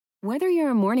Whether you're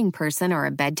a morning person or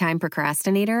a bedtime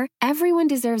procrastinator, everyone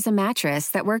deserves a mattress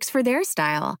that works for their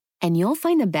style. And you'll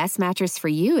find the best mattress for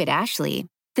you at Ashley.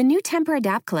 The new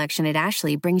Temper-Adapt collection at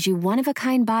Ashley brings you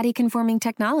one-of-a-kind body-conforming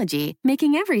technology,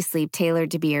 making every sleep tailored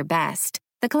to be your best.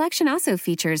 The collection also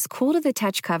features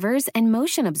cool-to-the-touch covers and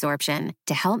motion absorption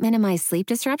to help minimize sleep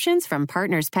disruptions from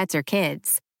partners, pets, or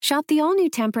kids. Shop the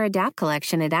all-new Temper-Adapt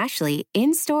collection at Ashley,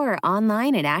 in-store or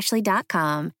online at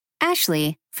ashley.com.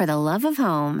 Ashley, for the love of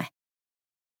home.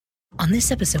 On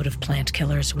this episode of Plant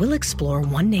Killers, we'll explore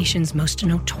one nation's most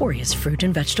notorious fruit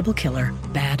and vegetable killer,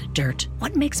 bad dirt.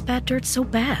 What makes bad dirt so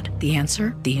bad? The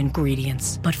answer? The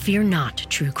ingredients. But fear not,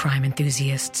 true crime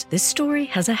enthusiasts. This story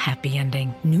has a happy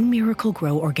ending. New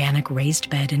Miracle-Gro organic raised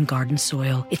bed and garden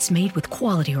soil. It's made with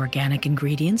quality organic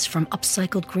ingredients from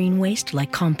upcycled green waste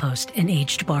like compost and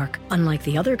aged bark. Unlike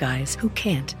the other guys who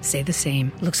can't say the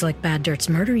same. Looks like bad dirt's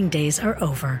murdering days are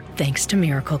over, thanks to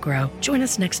Miracle-Gro. Join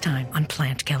us next time on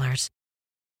Plant Killers.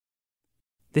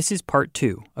 This is part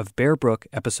 2 of Bear Brook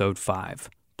Episode 5,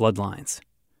 Bloodlines.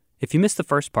 If you missed the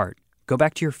first part, go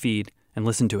back to your feed and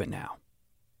listen to it now.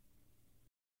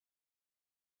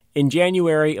 In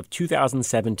January of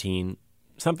 2017,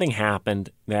 something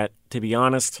happened that, to be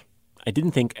honest, I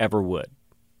didn't think ever would.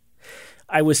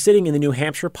 I was sitting in the New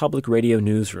Hampshire Public Radio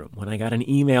newsroom when I got an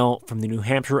email from the New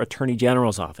Hampshire Attorney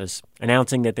General's office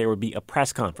announcing that there would be a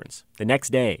press conference the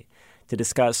next day to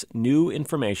discuss new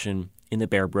information in the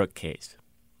Bear Brook case.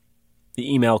 The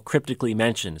email cryptically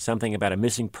mentioned something about a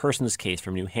missing persons case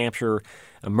from New Hampshire,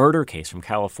 a murder case from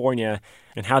California,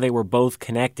 and how they were both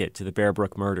connected to the Bear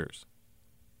Brook murders.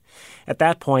 At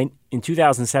that point, in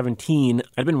 2017,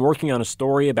 I'd been working on a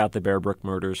story about the Bear Brook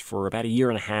murders for about a year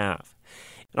and a half.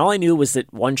 And all I knew was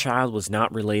that one child was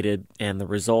not related and the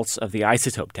results of the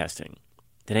isotope testing.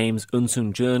 The names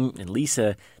Eunsoon Jun and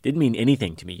Lisa didn't mean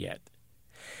anything to me yet.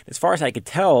 As far as I could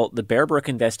tell, the Bear Brook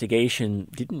investigation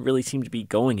didn't really seem to be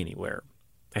going anywhere.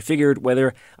 I figured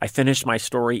whether I finished my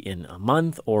story in a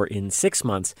month or in 6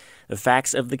 months, the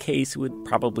facts of the case would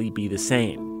probably be the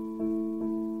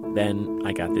same. Then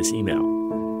I got this email.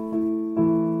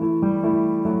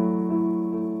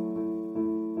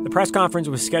 The press conference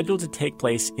was scheduled to take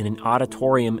place in an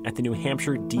auditorium at the New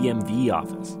Hampshire DMV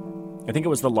office. I think it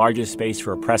was the largest space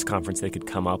for a press conference they could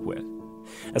come up with.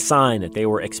 A sign that they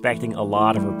were expecting a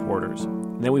lot of reporters,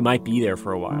 and that we might be there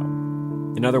for a while.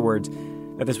 In other words,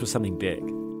 that this was something big.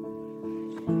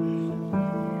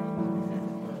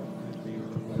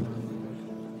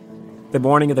 The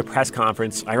morning of the press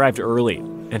conference, I arrived early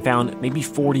and found maybe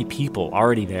 40 people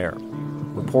already there.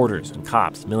 Reporters and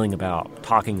cops milling about,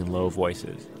 talking in low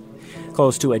voices.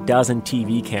 Close to a dozen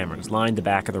TV cameras lined the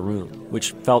back of the room,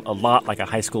 which felt a lot like a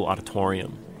high school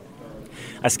auditorium.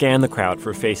 I scanned the crowd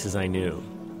for faces I knew.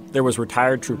 There was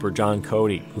retired trooper John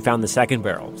Cody, who found the second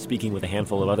barrel, speaking with a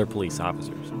handful of other police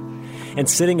officers. And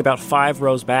sitting about 5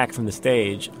 rows back from the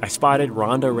stage, I spotted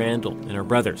Rhonda Randall and her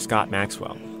brother, Scott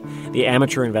Maxwell, the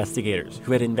amateur investigators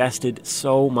who had invested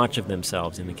so much of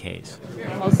themselves in the case.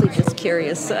 I'm mostly just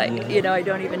curious. I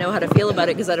don't even know how to feel about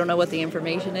it because I don't know what the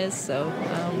information is. So,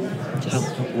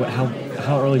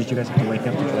 How early did you guys have to wake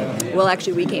up to that? Well,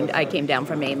 actually, I came down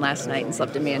from Maine last night and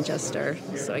slept in Manchester,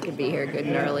 so I could be here good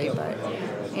and early. But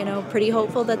pretty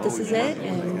hopeful that this is it.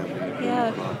 And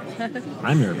yeah,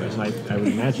 I'm nervous. I would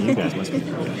imagine you guys must be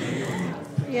nervous.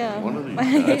 Yeah,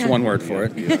 that's one word for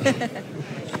it.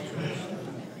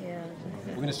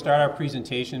 We're going to start our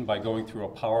presentation by going through a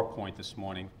PowerPoint this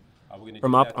morning.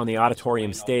 From up on the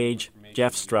auditorium stage,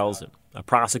 Jeff Strelzin, a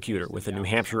prosecutor with the New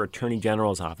Hampshire Attorney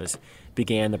General's office,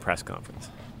 began the press conference.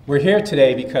 We're here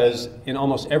today because in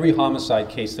almost every homicide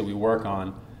case that we work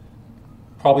on,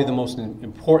 probably the most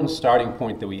important starting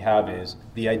point that we have is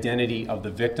the identity of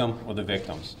the victim or the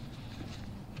victims.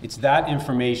 It's that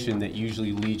information that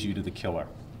usually leads you to the killer.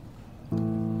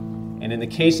 And in the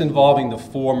case involving the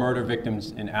 4 murder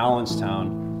victims in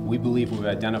Allenstown, we believe we've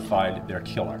identified their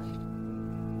killer.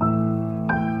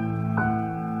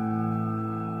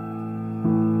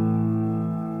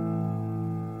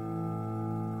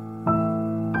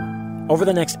 Over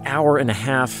the next hour and a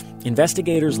half,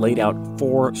 investigators laid out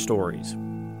 4 stories.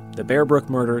 The Bear Brook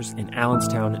murders in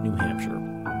Allenstown, New Hampshire.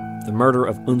 The murder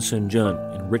of Eunsoon Jun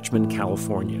in Richmond,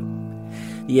 California.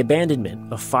 The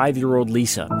abandonment of 5-year-old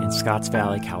Lisa in Scotts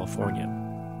Valley, California.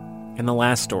 And the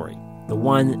last story, the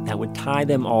one that would tie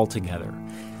them all together,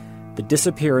 the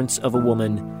disappearance of a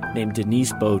woman named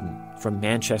Denise Bowden from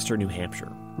Manchester, New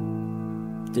Hampshire.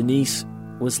 Denise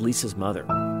was Lisa's mother.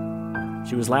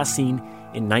 She was last seen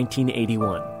in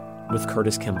 1981 with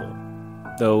Curtis Kimball,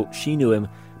 though she knew him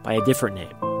by a different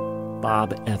name,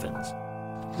 Bob Evans.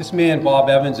 This man, Bob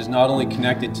Evans, is not only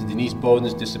connected to Denise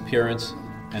Beaudin's disappearance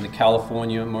and the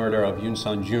California murder of Yoon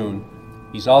Sung-joon,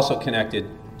 he's also connected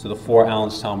to the 4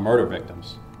 Allenstown murder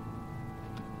victims.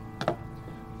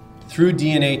 Through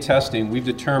DNA testing, we've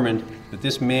determined that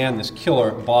this man, this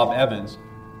killer, Bob Evans,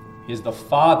 is the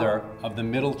father of the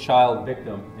middle child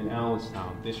victim in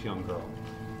Allenstown, this young girl.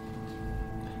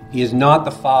 He is not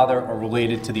the father or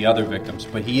related to the other victims,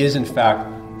 but he is in fact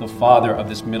the father of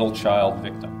this middle child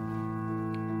victim.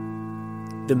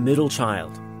 The middle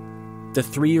child, the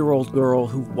 3-year-old girl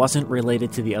who wasn't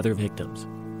related to the other victims,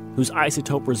 whose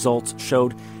isotope results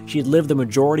showed she had lived the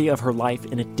majority of her life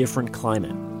in a different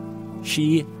climate.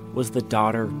 She was the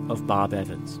daughter of Bob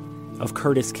Evans, of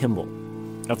Curtis Kimball,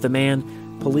 of the man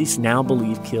police now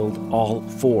believe killed all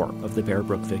 4 of the Bear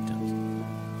Brook victims.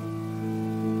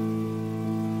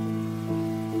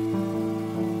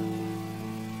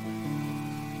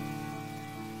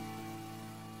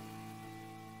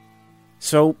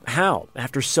 So how,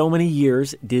 after so many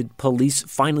years, did police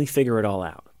finally figure it all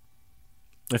out?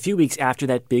 A few weeks after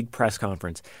that big press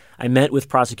conference, I met with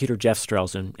prosecutor Jeff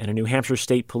Strelzin and a New Hampshire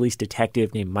State Police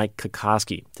detective named Mike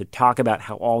Kokoski to talk about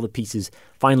how all the pieces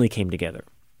finally came together.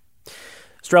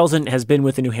 Strelzin has been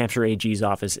with the New Hampshire AG's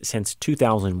office since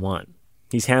 2001.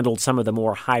 He's handled some of the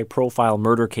more high-profile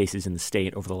murder cases in the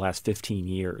state over the last 15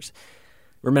 years.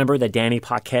 Remember the Danny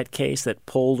Paquette case that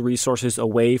pulled resources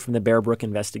away from the Bear Brook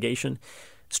investigation?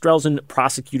 Strelzin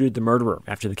prosecuted the murderer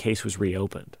after the case was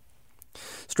reopened.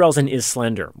 Strelzin is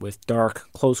slender, with dark,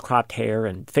 close-cropped hair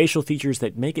and facial features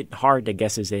that make it hard to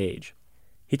guess his age.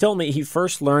 He told me he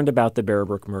first learned about the Bear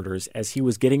Brook murders as he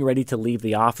was getting ready to leave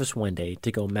the office one day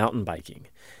to go mountain biking.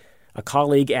 A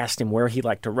colleague asked him where he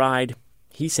liked to ride.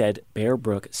 He said Bear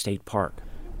Brook State Park.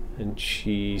 And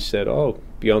she said,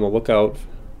 be on the lookout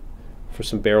for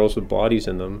some barrels with bodies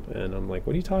in them. And I'm like,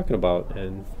 what are you talking about?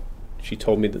 And she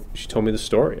told me the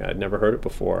story. I'd never heard it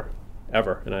before,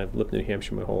 ever. And I've lived in New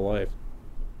Hampshire my whole life.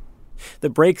 The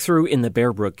breakthrough in the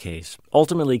Bear Brook case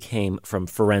ultimately came from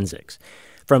forensics,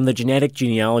 from the genetic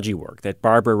genealogy work that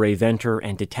Barbara Ray Venter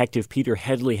and Detective Peter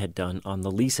Headley had done on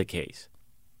the Lisa case.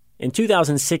 In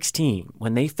 2016,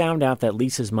 when they found out that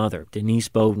Lisa's mother, Denise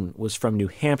Beaudin, was from New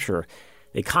Hampshire,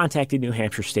 they contacted New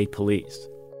Hampshire State Police.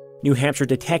 New Hampshire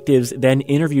detectives then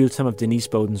interviewed some of Denise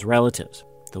Beaudin's relatives,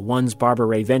 the ones Barbara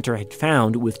Ray Venter had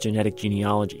found with genetic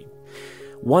genealogy.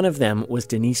 One of them was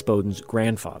Denise Beaudin's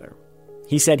grandfather.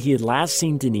 He said he had last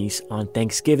seen Denise on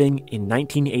Thanksgiving in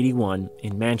 1981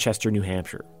 in Manchester, New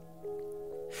Hampshire.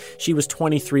 She was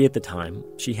 23 at the time.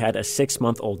 She had a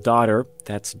 6-month-old daughter,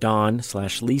 that's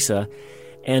Dawn/Lisa,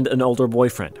 and an older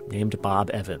boyfriend named Bob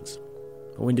Evans.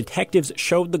 When detectives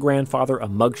showed the grandfather a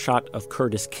mugshot of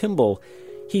Curtis Kimball,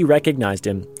 he recognized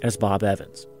him as Bob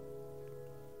Evans.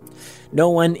 No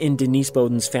one in Denise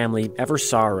Beaudin's family ever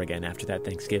saw her again after that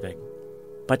Thanksgiving.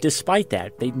 But despite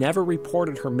that, they never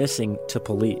reported her missing to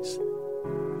police.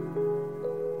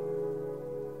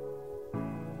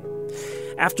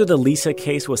 After the Lisa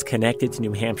case was connected to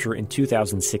New Hampshire in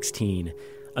 2016,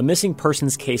 a missing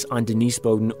persons case on Denise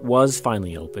Beaudin was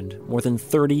finally opened more than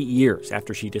 30 years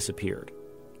after she disappeared.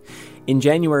 In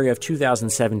January of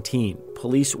 2017,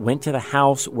 police went to the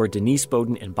house where Denise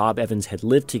Beaudin and Bob Evans had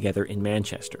lived together in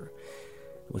Manchester.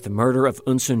 With the murder of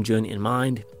Yoon Sung-joon in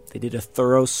mind, they did a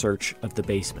thorough search of the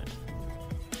basement.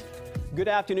 Good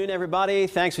afternoon, everybody.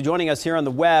 Thanks for joining us here on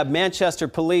the web. Manchester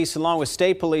Police, along with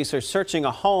State Police, are searching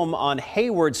a home on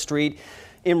Hayward Street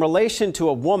in relation to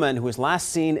a woman who was last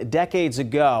seen decades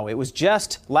ago. It was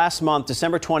just last month,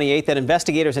 December 28th, that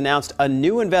investigators announced a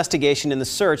new investigation in the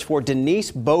search for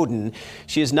Denise Beaudin.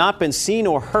 She has not been seen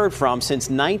or heard from since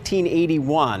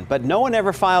 1981, but no one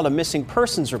ever filed a missing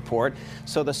persons report,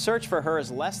 so the search for her is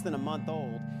less than a month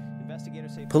old.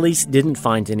 Investigators say police didn't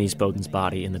find Denise Beaudin's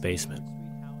body in the basement.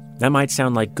 That might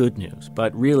sound like good news,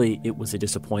 but really it was a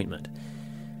disappointment,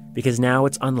 because now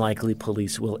it's unlikely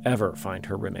police will ever find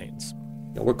her remains.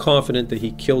 We're confident that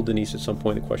he killed Denise at some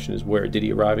point. The question is where. Did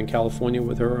he arrive in California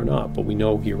with her or not? But we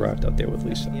know he arrived out there with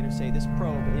Lisa. Investigators say this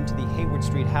probe into the Hayward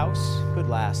Street house could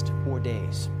last 4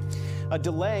 days. A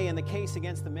delay in the case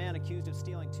against the man accused of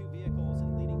stealing 2 vehicles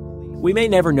and leading police. We may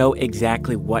never know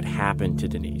exactly what happened to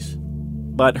Denise,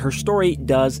 but her story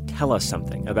does tell us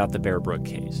something about the Bear Brook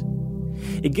case.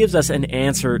 It gives us an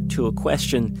answer to a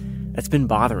question that's been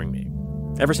bothering me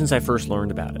ever since I first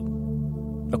learned about it.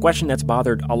 A question that's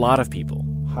bothered a lot of people.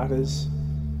 How does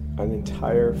an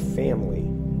entire family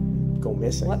go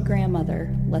missing? What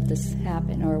grandmother let this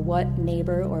happen? Or what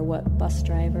neighbor? Or what bus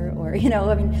driver? Or,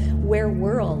 where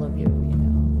were all of you?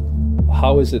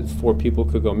 How is it 4 people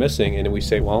could go missing? And then we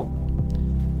say, well,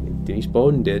 Denise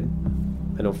Beaudin did.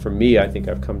 I know for me, I think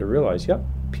I've come to realize,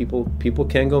 people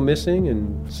can go missing,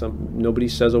 and nobody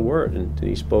says a word, and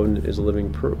Denise Beaudin is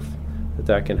living proof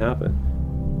that can happen.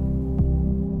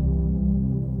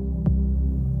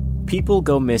 People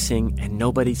go missing and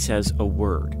nobody says a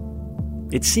word.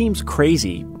 It seems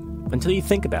crazy until you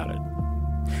think about it.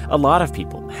 A lot of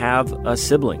people have a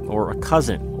sibling or a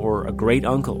cousin or a great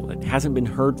uncle that hasn't been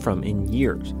heard from in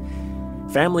years.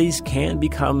 Families can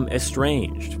become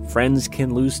estranged. Friends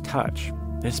can lose touch,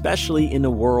 especially in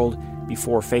a world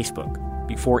before Facebook,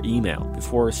 before email,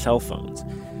 before cell phones.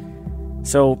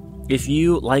 So if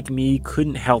you, like me,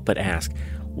 couldn't help but ask,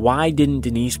 why didn't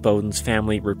Denise Beaudin's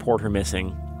family report her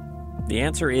missing? The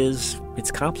answer is,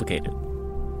 it's complicated.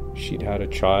 She'd had a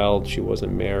child. She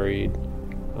wasn't married.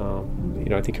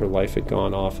 I think her life had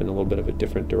gone off in a little bit of a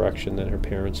different direction than her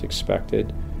parents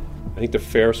expected. I think the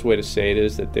fairest way to say it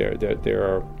is that there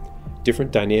are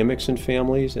different dynamics in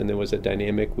families, and there was a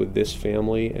dynamic with this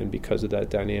family, and because of that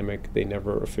dynamic, they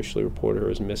never officially reported her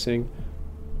as missing.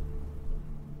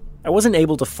 I wasn't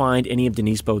able to find any of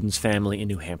Denise Beaudin's family in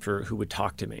New Hampshire who would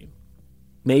talk to me.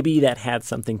 Maybe that had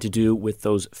something to do with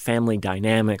those family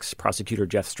dynamics prosecutor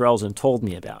Jeff Strelzin told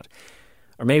me about.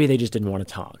 Or maybe they just didn't want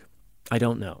to talk. I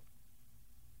don't know.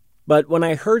 But when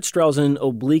I heard Strelzin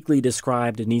obliquely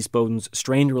describe Denise Beaudin's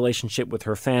strained relationship with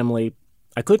her family,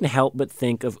 I couldn't help but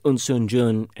think of Eunsoon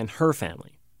Jun and her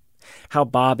family. How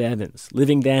Bob Evans,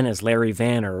 living then as Larry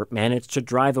Vanner, managed to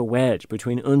drive a wedge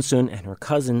between Eunsoon and her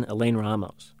cousin Elaine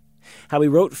Ramos. How he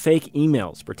wrote fake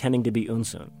emails pretending to be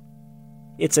Eunsoon.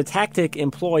 It's a tactic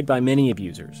employed by many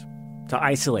abusers to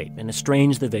isolate and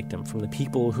estrange the victim from the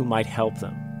people who might help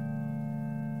them.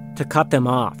 To cut them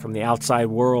off from the outside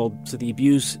world so the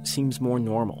abuse seems more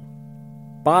normal.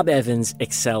 Bob Evans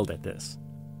excelled at this,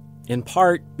 in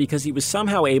part because he was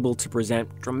somehow able to present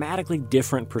dramatically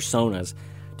different personas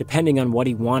depending on what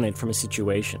he wanted from a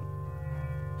situation.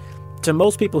 To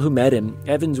most people who met him,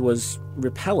 Evans was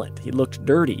repellent. He looked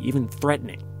dirty, even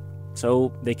threatening.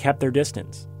 So they kept their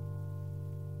distance.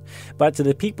 But to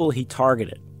the people he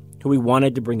targeted, who he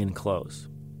wanted to bring in close,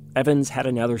 Evans had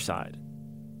another side.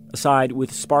 A side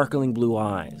with sparkling blue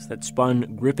eyes that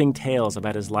spun gripping tales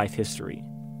about his life history.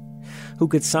 Who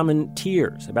could summon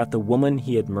tears about the woman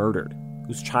he had murdered,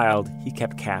 whose child he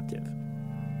kept captive.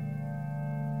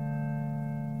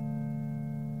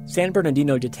 San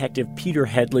Bernardino detective Peter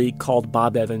Headley called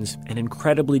Bob Evans an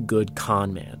incredibly good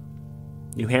con man.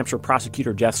 New Hampshire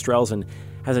prosecutor Jeff Strelzin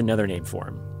has another name for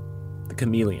him, the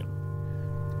chameleon.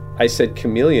 I said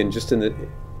chameleon just in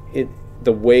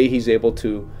the way he's able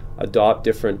to adopt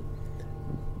the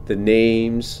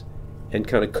names and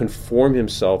kind of conform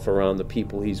himself around the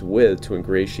people he's with to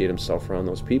ingratiate himself around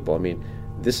those people. I mean,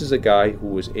 this is a guy who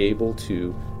was able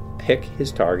to pick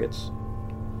his targets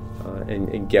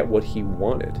and get what he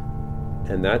wanted.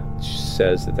 And that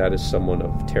says that is someone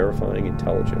of terrifying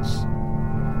intelligence.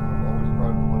 Always try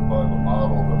to live by the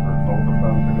model that there's no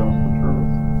defense against the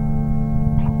truth.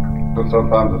 But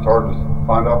sometimes it's hard to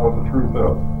find out what the truth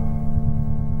is.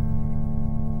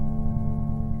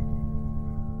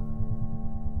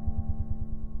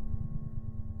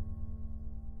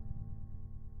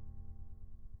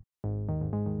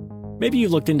 Maybe you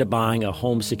looked into buying a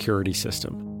home security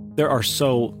system. There are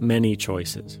so many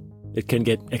choices. It can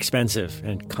get expensive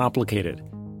and complicated.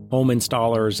 Home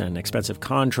installers and expensive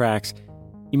contracts.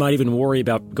 You might even worry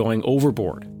about going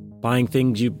overboard, buying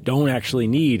things you don't actually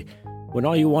need, when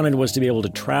all you wanted was to be able to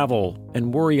travel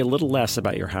and worry a little less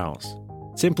about your house.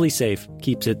 SimpliSafe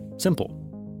keeps it simple.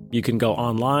 You can go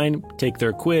online, take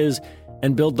their quiz,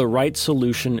 and build the right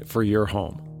solution for your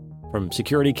home. From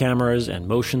security cameras and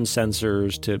motion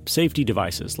sensors to safety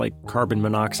devices like carbon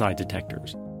monoxide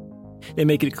detectors. They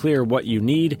make it clear what you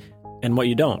need and what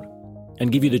you don't,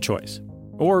 and give you the choice.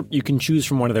 Or you can choose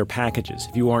from one of their packages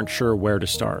if you aren't sure where to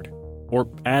start, or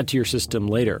add to your system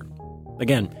later.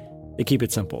 Again, they keep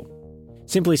it simple.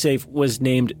 SimpliSafe was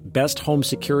named Best Home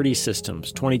Security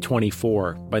Systems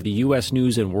 2024 by the U.S.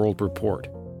 News & World Report.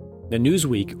 The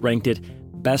Newsweek ranked it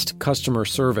Best Customer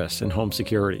Service in Home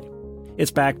Security. It's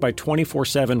backed by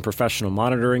 24/7 professional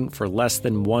monitoring for less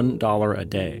than $1 a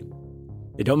day.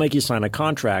 They don't make you sign a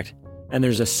contract, and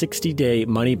there's a 60-day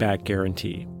money-back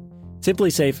guarantee.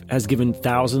 SimpliSafe has given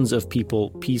thousands of people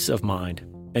peace of mind,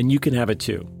 and you can have it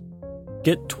too.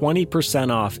 Get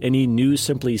 20% off any new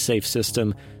SimpliSafe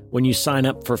system when you sign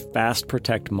up for Fast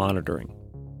Protect monitoring.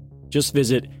 Just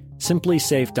visit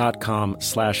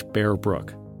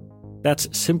simplisafe.com/BearBrook. That's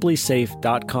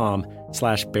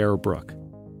simplisafe.com/BearBrook.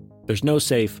 There's no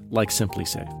safe like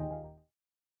SimpliSafe.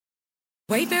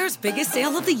 Wayfair's biggest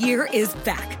sale of the year is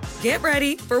back. Get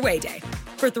ready for Way Day.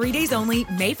 For 3 days only,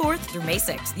 May 4th through May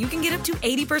 6th, you can get up to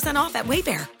 80% off at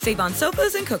Wayfair. Save on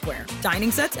sofas and cookware,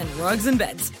 dining sets and rugs and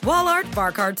beds, wall art,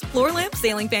 bar cards, floor lamps,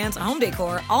 ceiling fans, home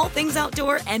decor, all things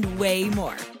outdoor, and way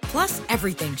more. Plus,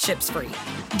 everything ships free.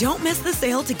 Don't miss the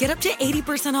sale to get up to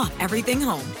 80% off everything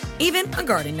home, even a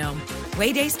garden gnome.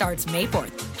 Way Day starts May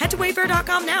 4th. Head to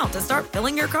wayfair.com now to start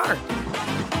filling your cart.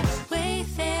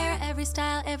 Wayfair, every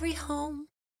style, every home.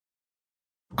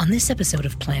 On this episode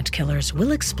of Plant Killers,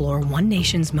 we'll explore one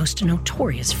nation's most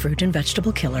notorious fruit and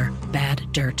vegetable killer, bad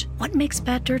dirt. What makes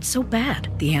bad dirt so bad?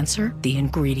 The answer? The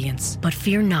ingredients. But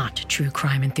fear not, true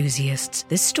crime enthusiasts.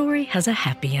 This story has a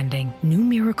happy ending. New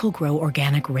Miracle-Gro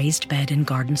organic raised bed and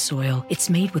garden soil. It's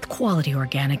made with quality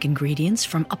organic ingredients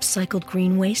from upcycled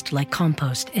green waste like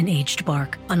compost and aged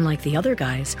bark. Unlike the other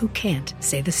guys who can't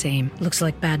say the same. Looks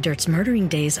like bad dirt's murdering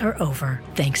days are over,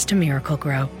 thanks to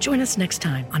Miracle-Gro. Join us next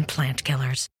time on Plant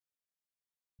Killers.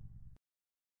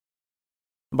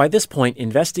 By this point,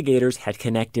 investigators had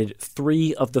connected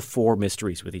 3 of the 4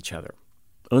 mysteries with each other: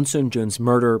 Eunsoon Jun's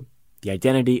murder, the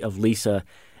identity of Lisa,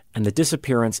 and the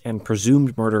disappearance and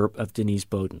presumed murder of Denise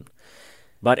Beaudin.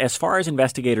 But as far as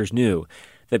investigators knew,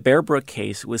 the Bear Brook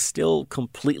case was still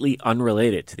completely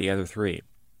unrelated to the other 3.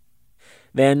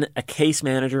 Then, a case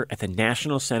manager at the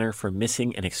National Center for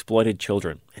Missing and Exploited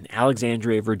Children in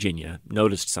Alexandria, Virginia,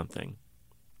 noticed something.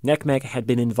 NCMEC had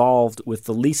been involved with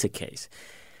the Lisa case,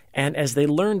 and as they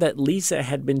learned that Lisa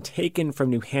had been taken from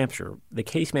New Hampshire, the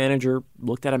case manager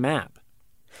looked at a map.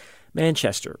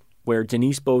 Manchester, where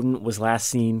Denise Beaudin was last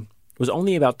seen, was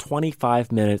only about 25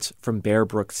 minutes from Bear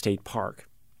Brook State Park,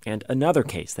 and another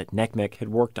case that NCMEC had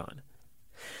worked on.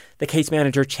 The case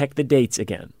manager checked the dates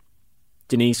again.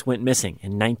 Denise went missing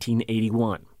in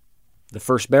 1981. The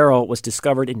first barrel was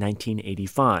discovered in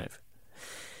 1985.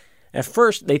 At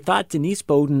first, they thought Denise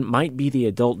Beaudin might be the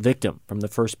adult victim from the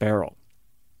first barrel.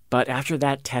 But after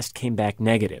that test came back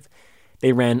negative,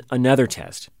 they ran another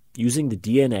test using the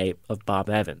DNA of Bob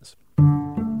Evans.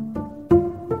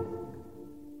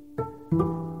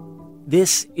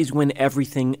 This is when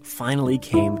everything finally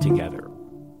came together,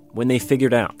 when they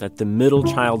figured out that the middle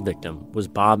child victim was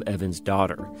Bob Evans'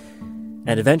 daughter,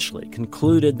 and eventually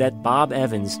concluded that Bob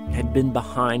Evans had been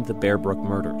behind the Bear Brook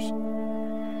murders.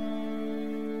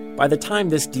 By the time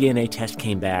this DNA test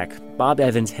came back, Bob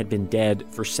Evans had been dead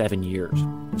for 7 years,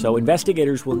 so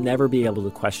investigators will never be able to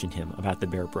question him about the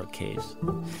Bear Brook case.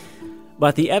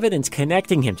 But the evidence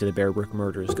connecting him to the Bear Brook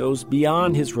murders goes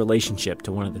beyond his relationship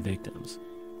to one of the victims.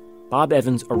 Bob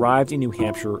Evans arrived in New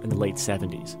Hampshire in the late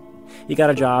 70s. He got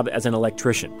a job as an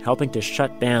electrician, helping to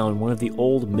shut down one of the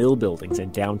old mill buildings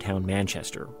in downtown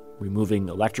Manchester, removing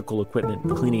electrical equipment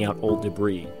and cleaning out old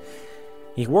debris.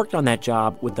 He worked on that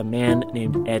job with a man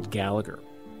named Ed Gallagher.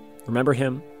 Remember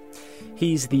him?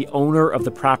 He's the owner of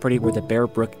the property where the Bear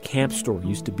Brook camp store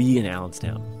used to be in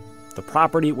Allenstown, the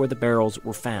property where the barrels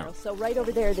were found. So right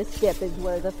over there, this dip is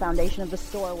where the foundation of the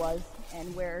store was,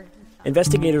 and where...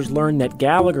 Investigators learned that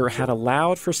Gallagher had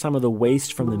allowed for some of the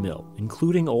waste from the mill,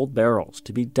 including old barrels,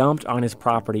 to be dumped on his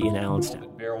property in Allenstown. The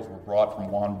barrels were brought from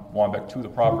Wambeck to the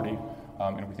property.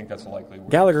 And we think that's a likely way.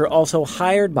 Gallagher also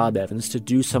hired Bob Evans to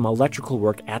do some electrical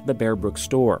work at the Bear Brook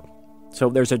store. So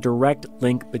there's a direct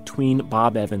link between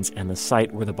Bob Evans and the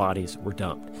site where the bodies were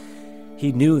dumped.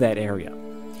 He knew that area.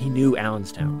 He knew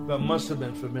Allenstown. But must have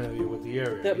been familiar with the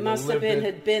area. That must have been,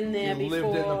 had been there before.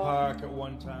 Lived in the park at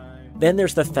one time. Then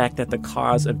there's the fact that the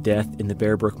cause of death in the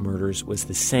Bear Brook murders was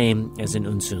the same as in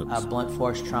Eunsoon's. Blunt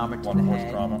force trauma to the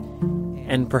head.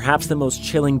 And perhaps the most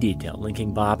chilling detail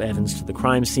linking Bob Evans to the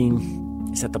crime scene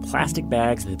is that the plastic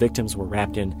bags the victims were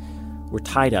wrapped in were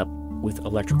tied up with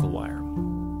electrical wire.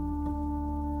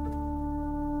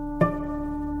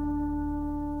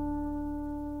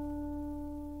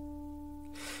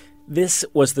 This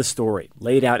was the story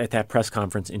laid out at that press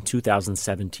conference in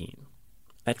 2017.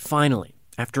 That finally,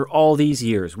 after all these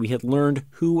years, we had learned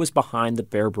who was behind the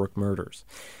Bear Brook murders.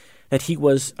 That he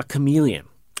was a chameleon,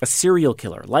 a serial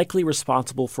killer, likely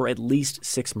responsible for at least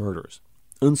 6 murders.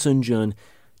 Eunsoon Jun,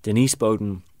 Denise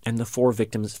Beaudin, and the 4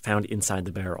 victims found inside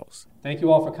the barrels. Thank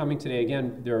you all for coming today.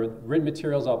 Again, there are written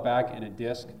materials out back and a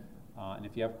disc. And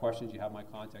if you have questions, you have my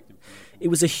contact information. It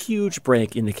was a huge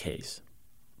break in the case,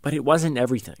 but it wasn't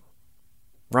everything.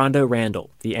 Rhonda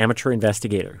Randall, the amateur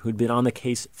investigator who'd been on the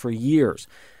case for years,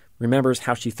 remembers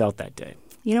how she felt that day.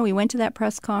 You know, we went to that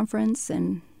press conference,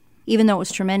 and even though it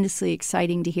was tremendously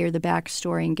exciting to hear the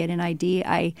backstory and get an ID,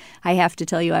 I have to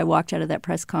tell you, I walked out of that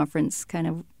press conference kind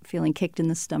of feeling kicked in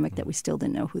the stomach that we still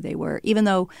didn't know who they were, even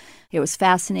though it was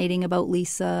fascinating about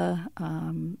Lisa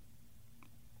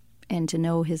and to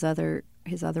know his other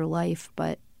life.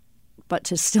 But But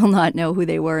to still not know who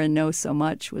they were and know so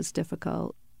much was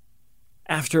difficult.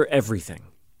 After everything,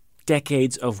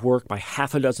 decades of work by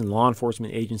half a dozen law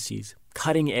enforcement agencies,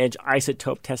 cutting-edge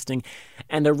isotope testing,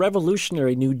 and a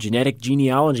revolutionary new genetic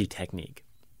genealogy technique,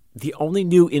 the only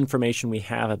new information we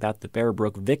have about the Bear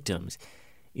Brook victims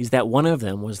is that one of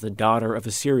them was the daughter of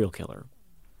a serial killer.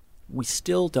 We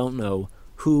still don't know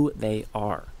who they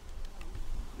are.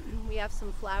 We have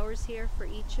some flowers here for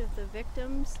each of the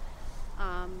victims.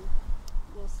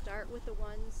 We'll start with the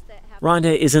ones that have...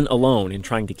 Rhonda isn't alone in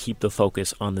trying to keep the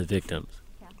focus on the victims.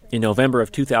 In November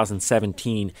of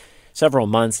 2017, several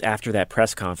months after that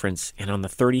press conference, and on the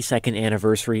 32nd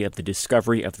anniversary of the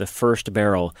discovery of the first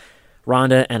barrel,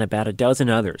 Rhonda and about a dozen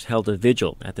others held a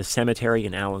vigil at the cemetery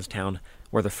in Allenstown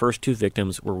where the first two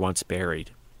victims were once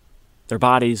buried. Their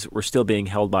bodies were still being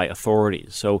held by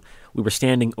authorities, so we were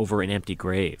standing over an empty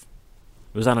grave.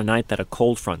 It was on a night that a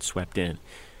cold front swept in.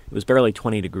 It was barely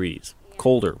 20 degrees,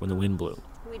 colder when the wind blew.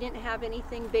 We didn't have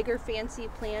anything big or fancy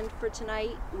planned for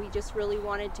tonight. We just really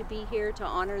wanted to be here to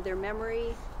honor their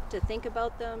memory, to think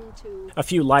about them, to... A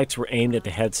few lights were aimed at the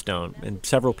headstone, and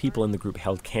several people in the group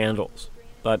held candles.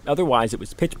 But otherwise, it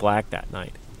was pitch black that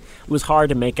night. It was hard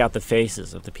to make out the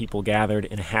faces of the people gathered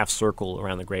in a half circle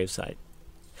around the gravesite.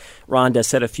 Rhonda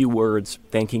said a few words,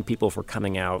 thanking people for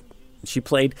coming out. She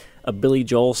played a Billy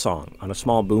Joel song on a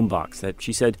small boombox that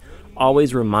she said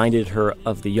always reminded her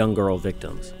of the young girl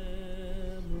victims.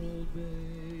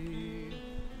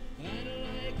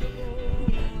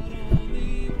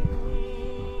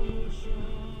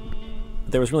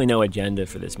 There was really no agenda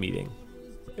for this meeting.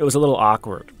 It was a little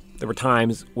awkward. There were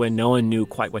times when no one knew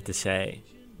quite what to say,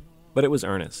 but it was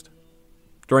earnest.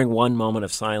 During one moment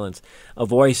of silence, a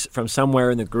voice from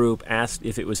somewhere in the group asked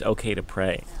if it was okay to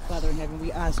pray. Father in heaven, we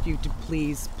ask you to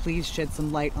please shed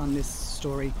some light on this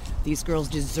story. These girls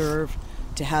deserve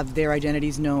to have their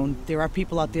identities known. There are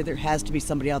people out there, there has to be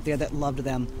somebody out there that loved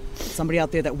them, somebody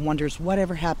out there that wonders,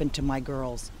 whatever happened to my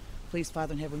girls? Please,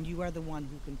 Father in heaven, you are the one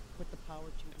who can put the power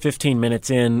to... 15 minutes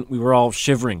in, we were all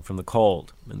shivering from the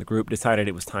cold, and the group decided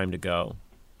it was time to go.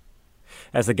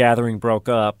 As the gathering broke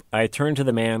up, I turned to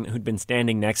the man who'd been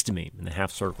standing next to me in the half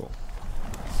circle.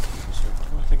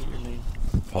 Can I get your name?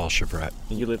 Paul Chabret.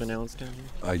 And you live in Allenstown?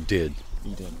 I did.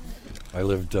 You did? I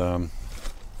lived, in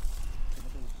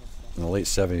the late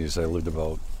 70s, I lived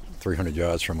about 300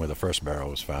 yards from where the first barrel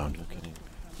was found. No kidding.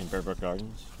 In Bear Brook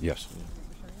Gardens? Yes.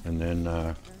 Yeah. And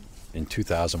then in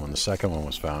 2000, when the second one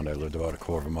was found, I lived about a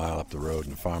quarter of a mile up the road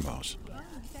in a farmhouse.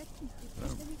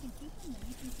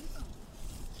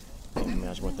 Can you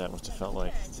imagine what that must have felt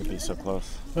like to be so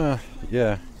close?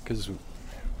 Yeah, because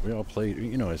we all played,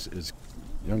 as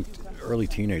young, early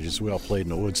teenagers, we all played in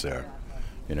the woods there,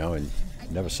 and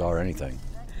never saw anything,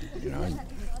 and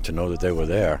to know that they were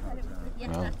there,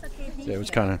 it was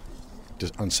kind of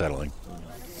just unsettling.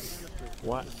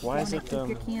 Why is it...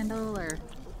 your candle, or...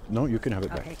 No, you can have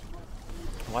it back. Okay.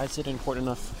 Why is it important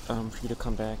enough for you to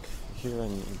come back here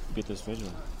and be at this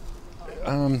vigil?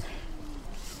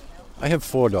 I have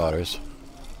 4 daughters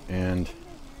and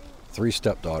 3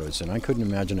 stepdaughters, and I couldn't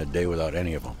imagine a day without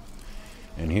any of them.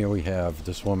 And here we have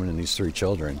this woman and these 3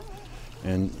 children,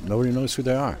 and nobody knows who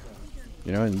they are.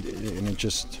 And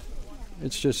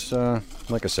it's just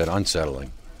like I said,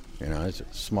 unsettling. It's a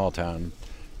small town.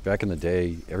 Back in the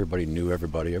day, everybody knew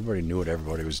everybody. Everybody knew what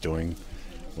everybody was doing.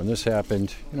 When this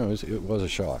happened, it was a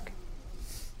shock.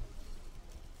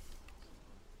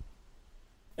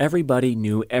 Everybody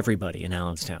knew everybody in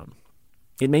Allenstown.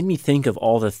 It made me think of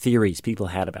all the theories people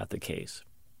had about the case.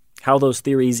 How those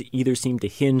theories either seemed to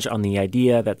hinge on the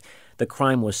idea that the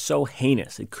crime was so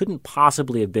heinous it couldn't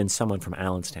possibly have been someone from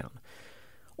Allenstown,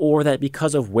 or that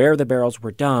because of where the barrels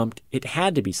were dumped, it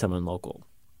had to be someone local.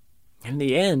 And in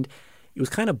the end, it was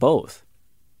kind of both.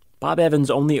 Bob Evans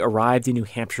only arrived in New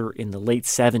Hampshire in the late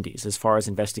 70s, as far as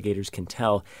investigators can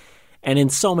tell, and in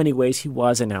so many ways he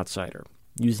was an outsider,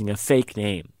 using a fake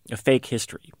name, a fake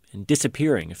history, and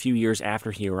disappearing a few years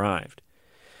after he arrived.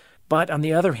 But on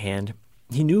the other hand,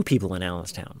 he knew people in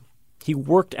Allenstown. He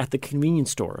worked at the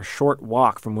convenience store a short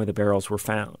walk from where the barrels were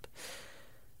found.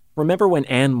 Remember when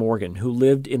Ann Morgan, who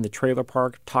lived in the trailer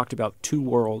park, talked about 2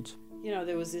 worlds?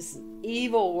 There was this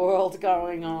evil world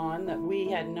going on that we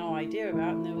had no idea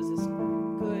about, and there was this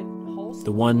good, wholesome...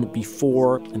 The one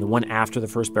before and the one after the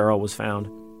first barrel was found.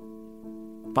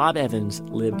 Bob Evans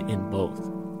lived in both.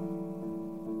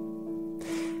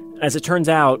 As it turns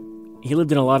out, he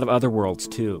lived in a lot of other worlds,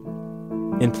 too.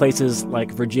 In places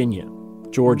like Virginia,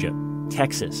 Georgia,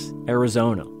 Texas,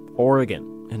 Arizona,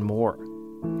 Oregon, and more.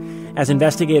 As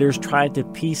investigators tried to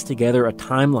piece together a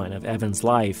timeline of Evans'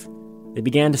 life, they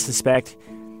began to suspect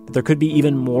that there could be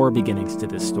even more beginnings to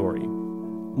this story,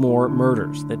 more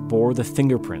murders that bore the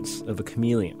fingerprints of a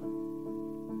chameleon.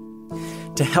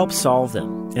 To help solve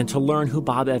them and to learn who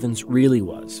Bob Evans really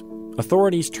was,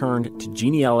 authorities turned to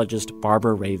genealogist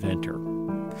Barbara Rae Venter.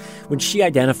 When she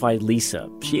identified Lisa,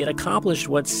 she had accomplished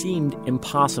what seemed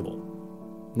impossible.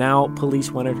 Now,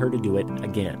 police wanted her to do it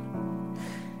again.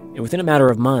 And within a matter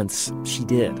of months, she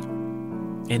did.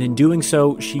 And in doing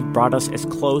so, she brought us as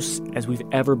close as we've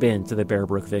ever been to the Bear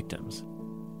Brook victims,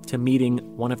 to meeting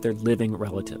one of their living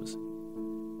relatives.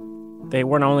 They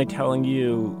weren't only telling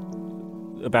you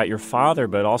about your father,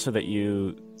 but also that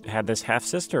you had this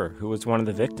half-sister who was one of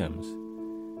the victims.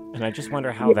 And I just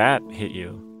wonder how that hit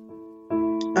you.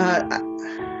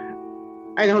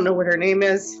 I don't know what her name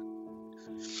is.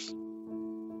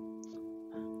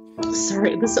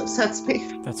 Sorry, this upsets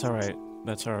me. That's all right.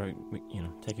 That's all right.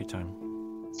 Take your time.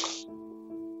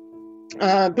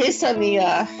 Based on the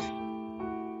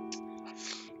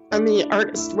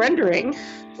artist rendering,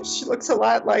 she looks a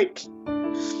lot like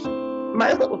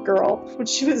my little girl when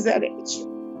she was that age.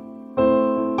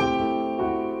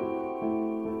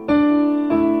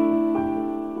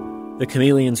 The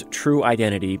chameleon's true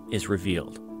identity is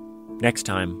revealed. Next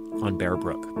time on Bear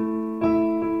Brook.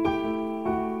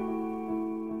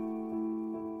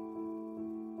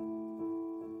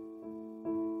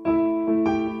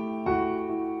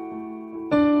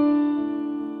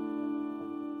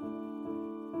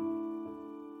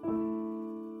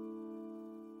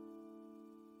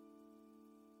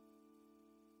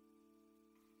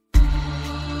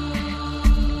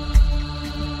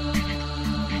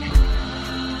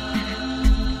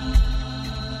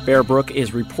 Bear Brook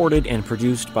is reported and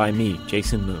produced by me,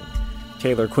 Jason Moon.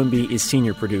 Taylor Quimby is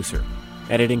senior producer.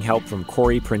 Editing help from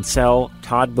Corey Princell,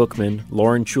 Todd Bookman,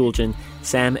 Lauren Chulgin,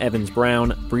 Sam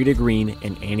Evans-Brown, Brita Green,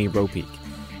 and Annie Ropeek.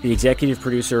 The executive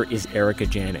producer is Erica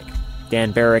Janik.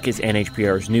 Dan Barrick is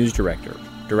NHPR's news director.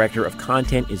 Director of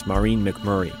content is Maureen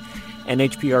McMurray.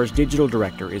 NHPR's digital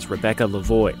director is Rebecca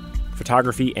Lavoie.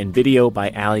 Photography and video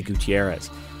by Ali Gutierrez.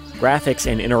 Graphics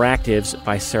and interactives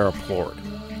by Sarah Plord.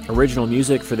 Original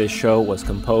music for this show was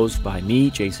composed by me,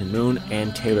 Jason Moon,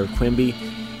 and Taylor Quimby.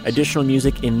 Additional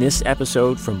music in this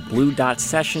episode from Blue Dot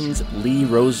Sessions, Lee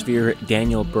Rosevere,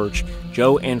 Daniel Birch,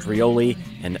 Joe Andrioli,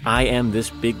 and I Am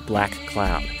This Big Black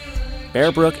Cloud.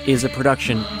 Bear Brook is a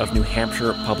production of New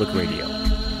Hampshire Public Radio.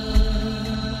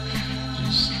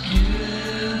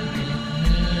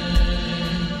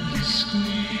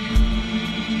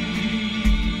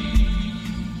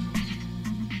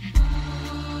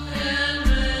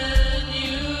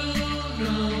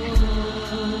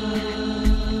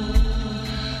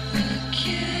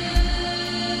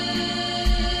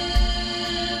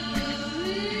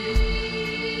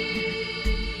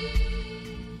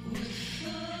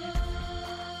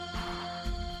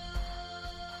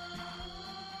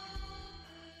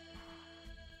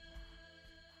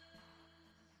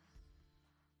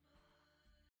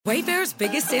 Wayfair's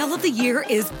biggest sale of the year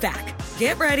is back.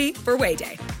 Get ready for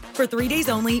Wayday. For 3 days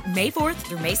only, May 4th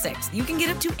through May 6th, you can get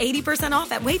up to 80%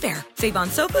 off at Wayfair. Save on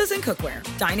sofas and cookware,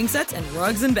 dining sets and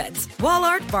rugs and beds, wall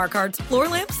art, bar cards, floor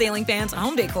lamps, ceiling fans,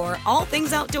 home decor, all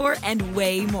things outdoor, and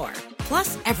way more.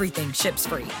 Plus, everything ships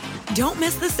free. Don't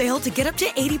miss the sale to get up to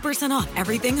 80% off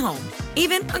everything home,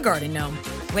 even a garden gnome.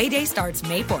 Wayday starts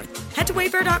May 4th. Head to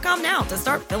wayfair.com now to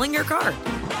start filling your cart.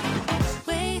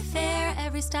 Wayfair,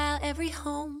 every style, every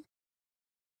home.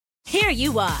 Here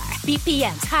you are,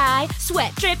 BPMs high,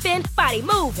 sweat dripping, body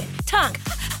moving, tongue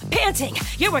panting.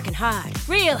 You're working hard,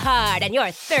 real hard, and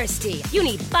you're thirsty. You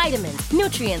need vitamins,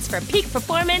 nutrients for peak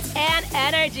performance and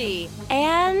energy.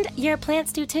 And your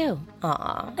plants do too.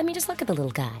 Aw, I mean, just look at the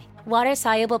little guy.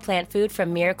 Water-soluble plant food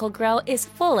from Miracle-Gro is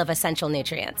full of essential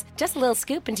nutrients. Just a little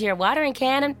scoop into your watering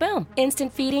can and boom,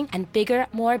 instant feeding and bigger,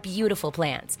 more beautiful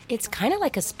plants. It's kind of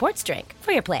like a sports drink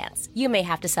for your plants. You may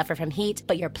have to suffer from heat,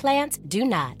 but your plants do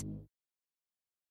not.